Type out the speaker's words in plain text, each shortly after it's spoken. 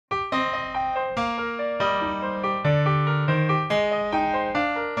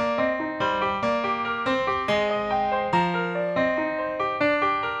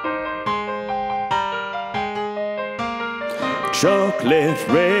chocolate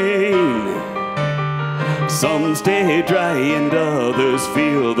rain. Some stay dry and others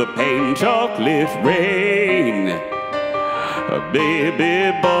feel the pain. Chocolate rain. A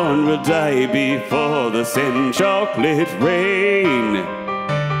baby born will die before the sin. Chocolate rain.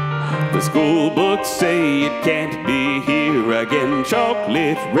 The school books say it can't be here again.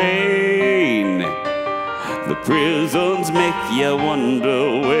 Chocolate rain. The prisons make you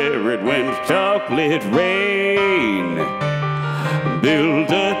wonder where it went. Chocolate rain. Build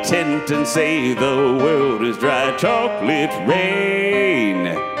a tent and say the world is dry. Chocolate rain.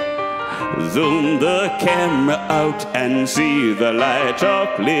 Zoom the camera out and see the light.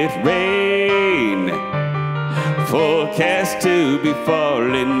 Chocolate rain. Forecast to be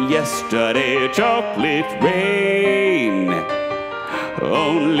falling yesterday. Chocolate rain.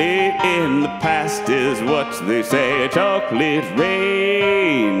 Only in the past is what they say. Chocolate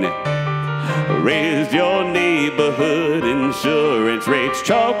rain. Raised your neighborhood insurance rates.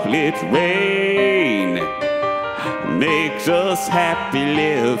 Chocolate rain. Makes us happy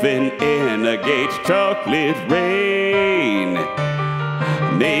living in a gate. Chocolate rain.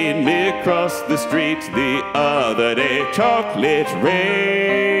 Made me cross the street the other day. Chocolate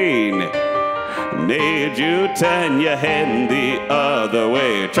rain. Made you turn your head the other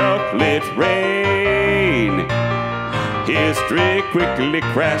way. Chocolate rain. History quickly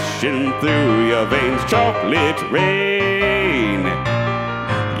crashing through your veins. Chocolate rain.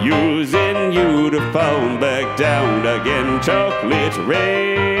 Using you to fall back down again. Chocolate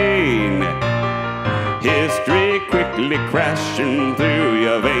rain. History quickly crashing through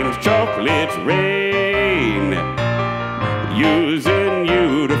your veins. Chocolate rain. Using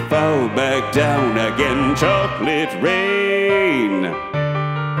you to fall back down again. Chocolate rain.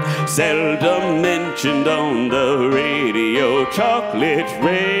 Seldom mentioned on the radio. Chocolate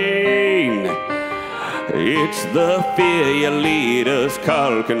rain. It's the fear your leaders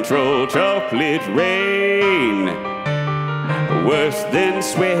call control. Chocolate rain. Worse than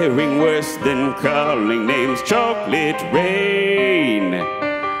swearing, worse than calling names. Chocolate rain.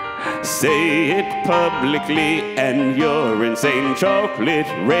 Say it publicly and you're insane. Chocolate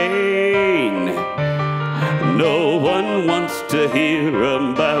rain. No one wants to hear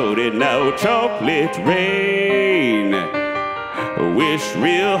about it now. Chocolate rain. Wish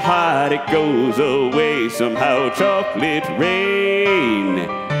real hard it goes away somehow. Chocolate rain.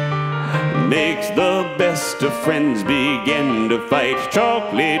 Makes the best of friends begin to fight.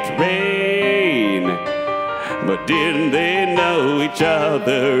 Chocolate rain. But didn't they know each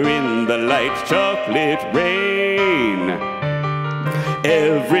other in the light? Chocolate rain.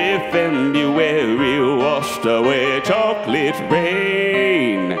 Every February washed away. Chocolate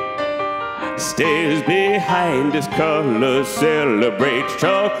rain. Stays behind as colors celebrate.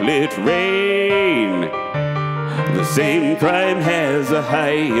 Chocolate rain. The same crime has a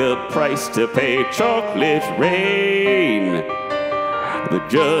higher price to pay. Chocolate rain. The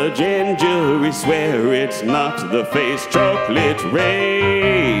judge and jury swear it's not the face. Chocolate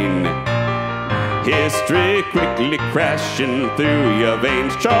rain. History quickly crashing through your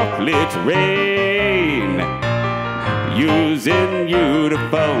veins. Chocolate rain. Using you to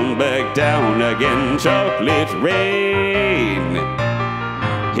fall back down again. Chocolate rain.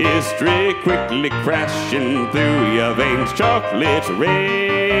 History quickly crashing through your veins. Chocolate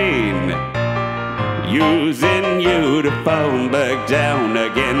rain. Using you to fall back down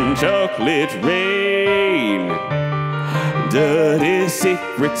again. Chocolate rain. Dirty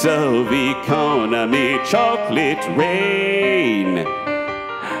secrets of economy. Chocolate rain.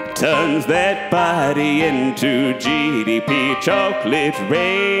 Turns that body into GDP. Chocolate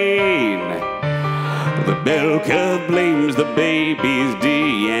rain. The bell curve blames the baby's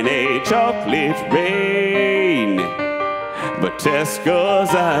DNA. Chocolate rain. But tests scores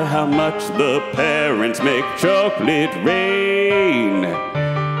are how much the parents make. Chocolate rain.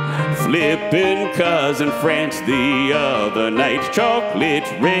 Flipping cars in France the other night. Chocolate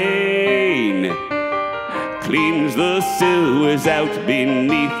rain. Cleans the sewers out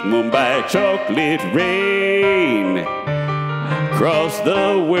beneath Mumbai. Chocolate rain. Across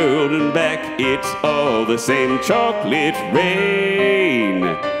the world and back, it's all the same. Chocolate rain.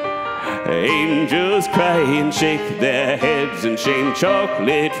 Angels cry and shake their heads in shame.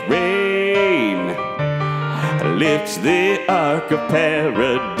 Chocolate rain. Lifts the ark of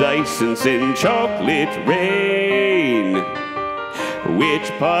paradise and sin. Chocolate rain. Which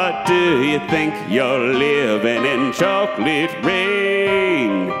part do you think you're living in? Chocolate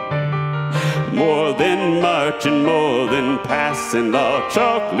rain. More than marching, more than passing law.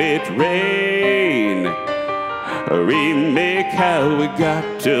 Chocolate rain. remake how we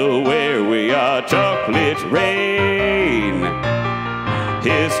got to where we are. Chocolate rain,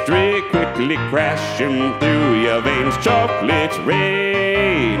 history quickly crashing through your veins. Chocolate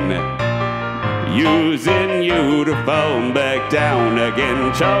rain, using you to fall back down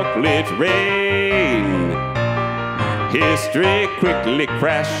again. Chocolate rain, history quickly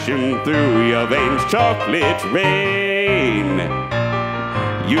crashing through your veins. Chocolate rain,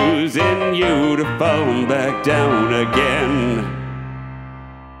 using you to fall back down again.